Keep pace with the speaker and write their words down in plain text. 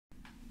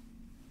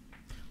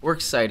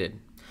Works cited.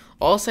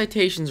 All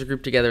citations are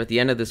grouped together at the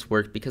end of this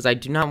work because I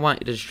do not want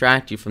to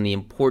distract you from the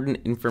important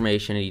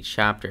information in each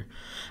chapter.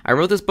 I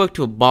wrote this book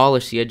to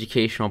abolish the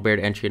educational barrier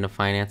to entry into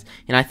finance,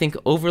 and I think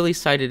overly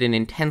cited and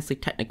intensely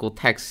technical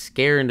texts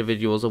scare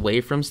individuals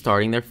away from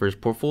starting their first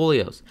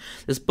portfolios.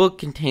 This book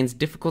contains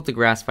difficult to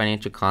grasp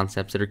financial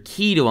concepts that are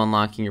key to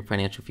unlocking your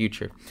financial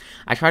future.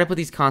 I try to put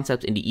these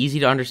concepts into easy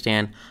to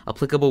understand,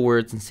 applicable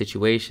words and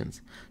situations.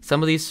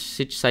 Some of these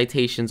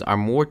citations are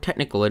more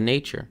technical in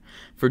nature.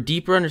 For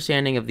deeper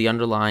understanding of the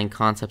underlying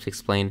concepts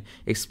explained,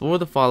 explore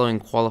the following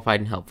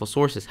qualified and helpful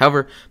sources.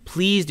 However,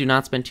 please do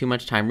not spend too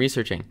much time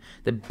researching.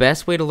 The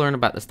best way to learn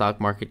about the stock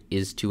market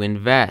is to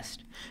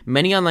invest.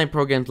 Many online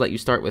programs let you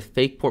start with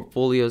fake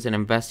portfolios and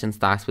invest in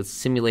stocks with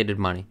simulated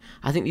money.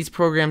 I think these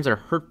programs are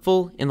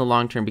hurtful in the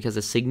long term because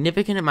a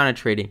significant amount of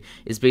trading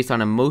is based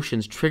on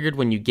emotions triggered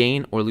when you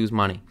gain or lose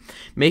money.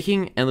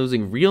 Making and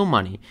losing real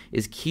money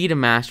is key to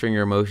mastering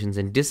your emotions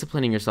and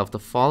disciplining yourself to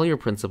follow your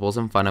principles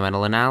and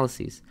fundamental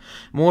analyses.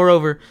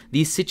 Moreover,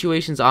 these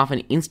situations often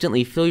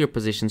instantly fill your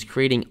positions,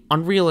 creating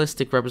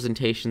unrealistic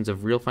representations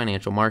of real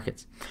financial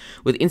markets.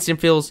 With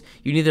instant fills,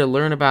 you neither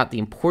learn about the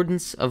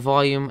importance of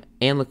volume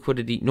and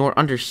liquidity, nor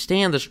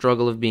understand the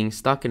struggle of being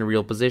stuck in a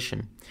real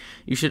position.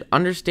 You should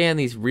understand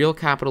these real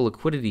capital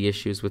liquidity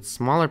issues with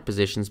smaller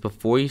positions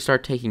before you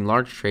start taking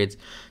large trades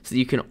so that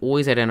you can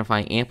always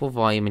identify ample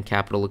volume and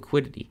capital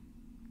liquidity.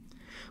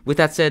 With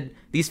that said,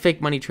 these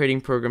fake money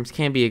trading programs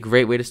can be a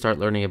great way to start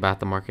learning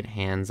about the market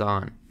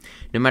hands-on.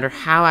 No matter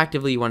how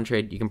actively you want to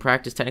trade, you can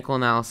practice technical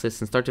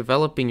analysis and start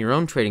developing your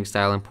own trading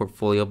style and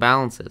portfolio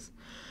balances.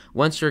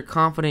 Once you're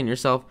confident in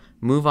yourself,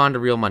 move on to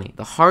real money.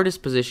 The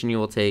hardest position you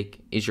will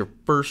take is your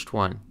first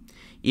one.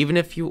 Even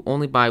if you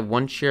only buy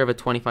one share of a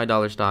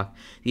 $25 stock,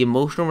 the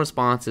emotional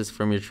responses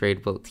from your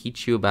trade will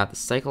teach you about the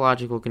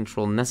psychological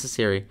control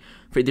necessary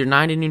for either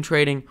 9 to noon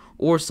trading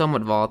or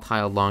somewhat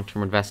volatile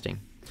long-term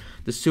investing.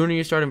 The sooner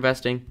you start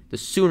investing, the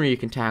sooner you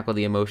can tackle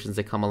the emotions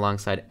that come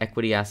alongside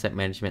equity asset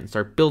management and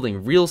start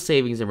building real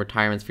savings and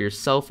retirements for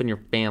yourself and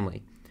your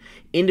family.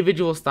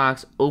 Individual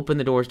stocks open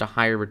the doors to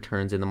higher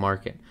returns in the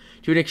market.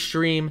 To an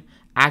extreme,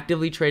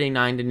 actively trading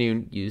 9 to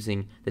noon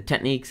using the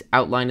techniques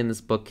outlined in this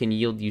book can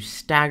yield you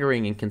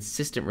staggering and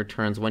consistent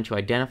returns once you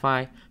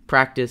identify,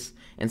 practice,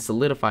 and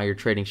solidify your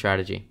trading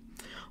strategy.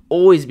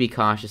 Always be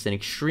cautious and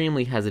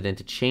extremely hesitant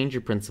to change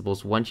your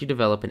principles once you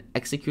develop an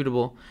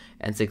executable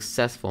and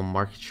successful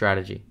market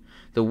strategy.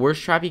 The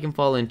worst trap you can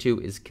fall into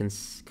is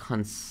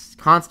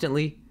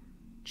constantly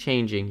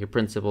changing your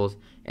principles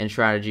and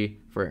strategy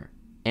for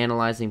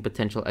analyzing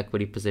potential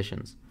equity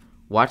positions.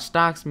 Watch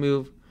stocks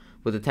move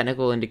with the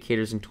technical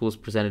indicators and tools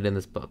presented in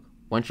this book.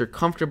 Once you're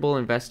comfortable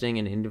investing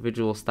in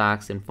individual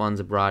stocks and funds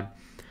abroad,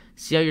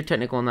 see how your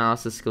technical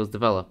analysis skills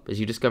develop as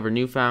you discover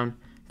newfound,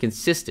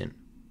 consistent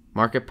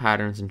market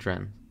patterns and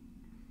trends.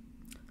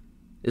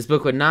 This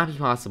book would not be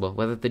possible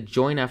without the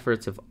joint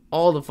efforts of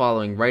all the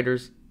following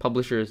writers,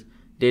 publishers,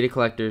 data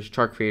collectors,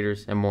 chart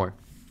creators, and more.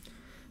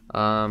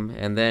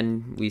 And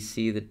then we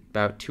see that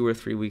about 2 or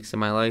 3 weeks of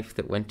my life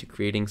that went to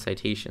creating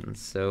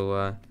citations.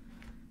 So,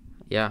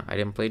 yeah, I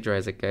didn't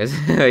plagiarize it, guys.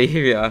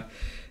 Yeah,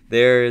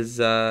 there's,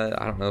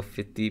 I don't know,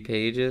 50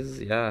 pages.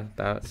 Yeah,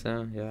 about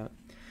so, yeah.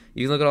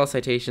 You can look at all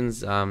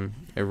citations, or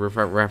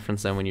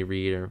reference them when you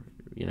read, or,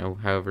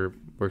 however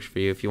works for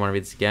you. If you want to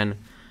read this again,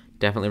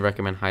 definitely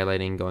recommend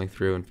highlighting, going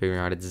through, and figuring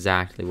out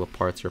exactly what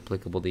parts are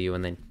applicable to you,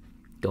 and then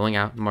going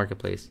out in the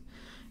marketplace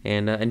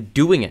and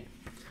doing it.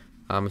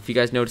 If you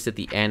guys notice at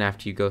the end,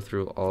 after you go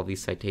through all of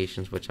these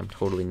citations, which I'm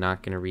totally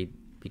not going to read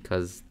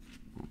because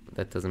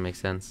that doesn't make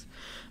sense,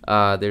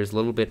 there's a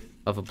little bit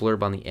of a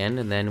blurb on the end,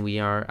 and then we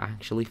are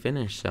actually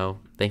finished. So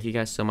thank you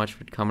guys so much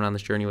for coming on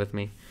this journey with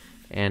me,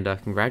 and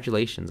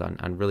congratulations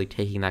on really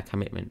taking that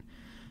commitment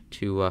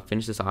to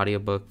finish this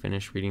audiobook,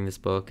 finish reading this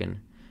book, and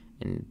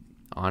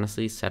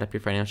honestly set up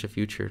your financial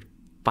future,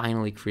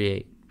 finally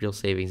create real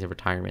savings and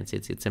retirements.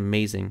 It's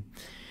amazing.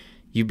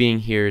 You being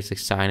here is a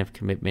sign of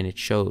commitment. It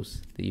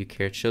shows that you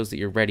care. It shows that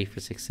you're ready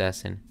for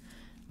success. And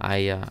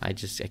I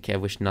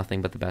wish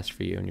nothing but the best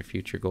for you and your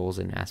future goals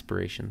and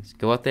aspirations.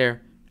 Go out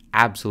there,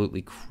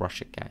 absolutely crush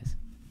it, guys.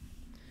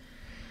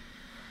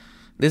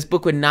 This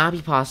book would not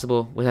be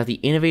possible without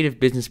the innovative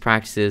business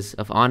practices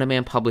of On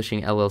Demand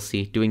Publishing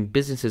LLC, doing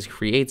business as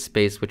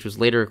CreateSpace, which was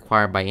later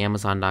acquired by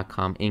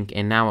Amazon.com Inc.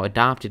 and now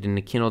adopted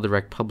into Kindle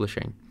Direct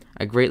Publishing.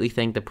 I greatly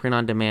thank the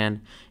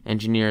print-on-demand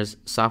engineers,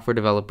 software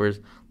developers,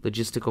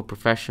 logistic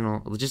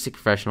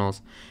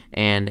professionals,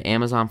 and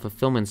Amazon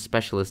fulfillment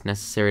specialists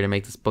necessary to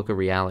make this book a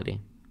reality.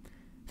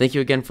 Thank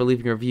you again for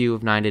leaving a review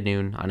of 9 to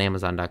Noon on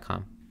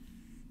Amazon.com.